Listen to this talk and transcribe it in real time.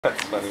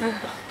That's funny. 1,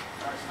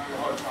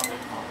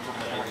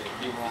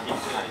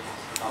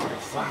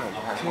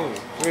 2,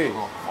 3.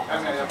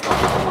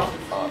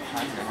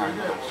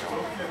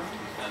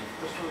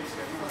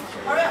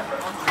 Hurry up.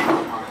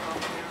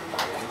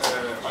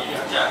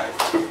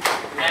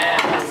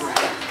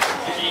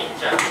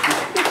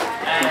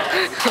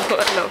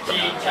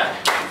 Ginger.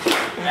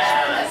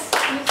 Alice.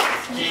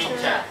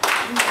 Ginger.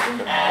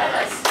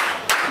 Alice.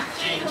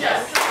 Ginger.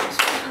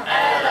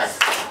 Alice.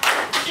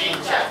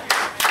 Ginger.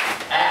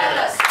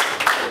 Alice.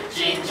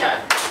 Ginger.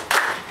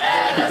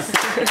 Alice.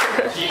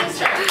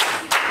 Ginger.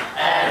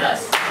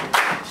 Alice.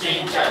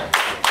 Ginger.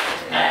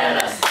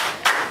 Alice.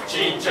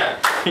 Ginger.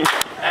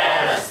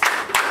 Alice.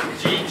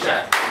 Ginger.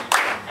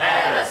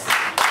 Alice.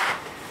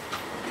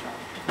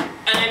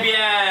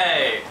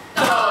 NABA!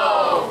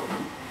 Go!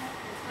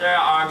 There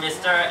are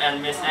Mr.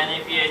 and Miss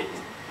NABA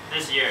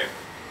this year.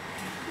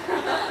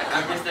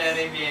 I'm Mr.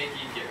 NABA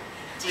Ginger.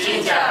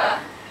 Ginger!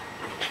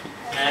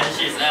 And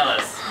she's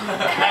Alice.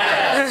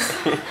 Alice!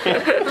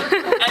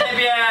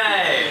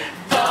 NABA!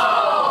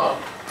 Go!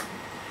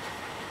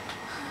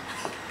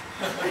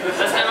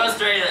 Let's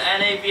demonstrate the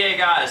NABA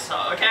guys,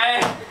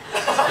 okay?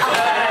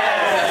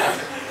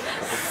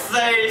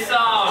 Say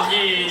some,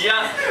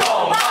 yeah.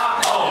 Oh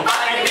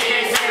my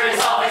NABA series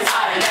always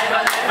high.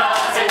 Never,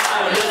 say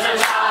time, we lose a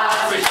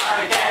chance. We try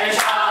to get a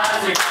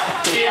chance. We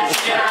come here,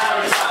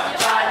 try.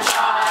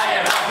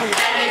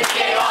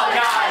 NABA all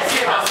guys,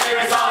 keep our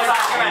spirits always high.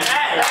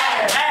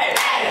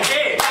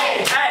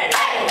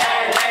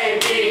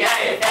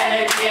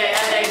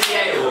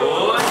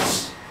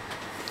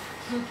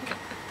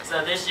 So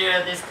this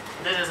year, this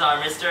is our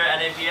Mr.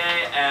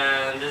 NABA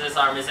and this is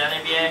our Miss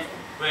NABA.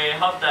 We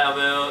hope that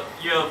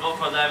you'll vote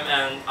for them,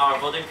 and our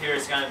voting period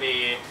is going to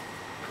be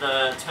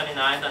the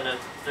 29th and the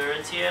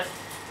 30th.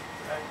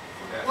 Right?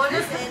 Okay. What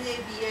is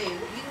NABA? You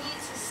need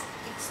to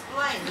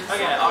explain.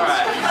 Okay,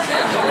 alright.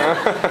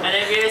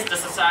 NABA is the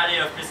Society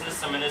of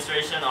Business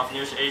Administration of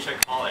New Asia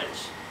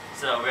College.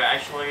 So we're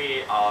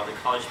actually the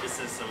College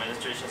Business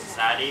Administration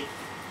Society.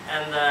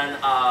 And then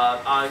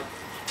our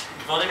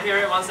voting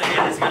period, once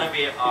again, is going to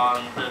be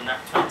on the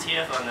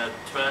 20th and the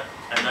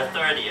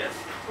 30th.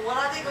 What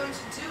are they going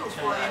to do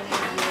for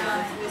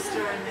NABA with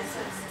Mr. and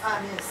Mrs.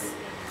 Miss?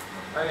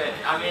 Okay,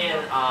 I mean,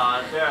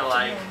 they're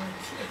like,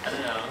 I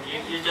don't know,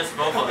 you just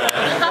vote for them.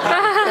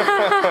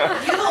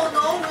 You don't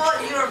know what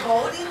you're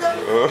voting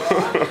them for?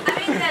 I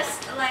mean, there's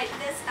like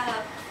this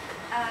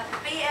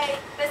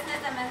BA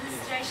Business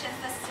Administration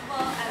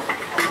Festival, and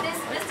this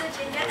Mr.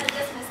 Ginger and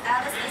this Miss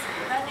Alice is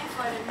running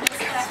for the Miss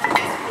and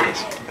Miss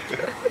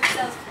BA.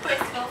 So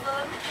please vote for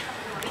them.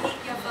 We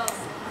need your votes.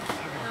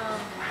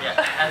 Yeah,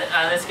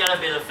 and it's gonna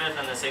be the 5th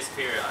and the 6th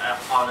period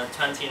on the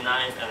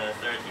 29th and the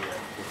 30th.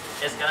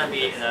 It's gonna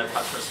be in the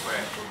Cultural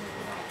Square.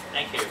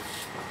 Thank you.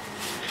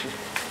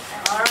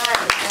 All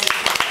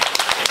right.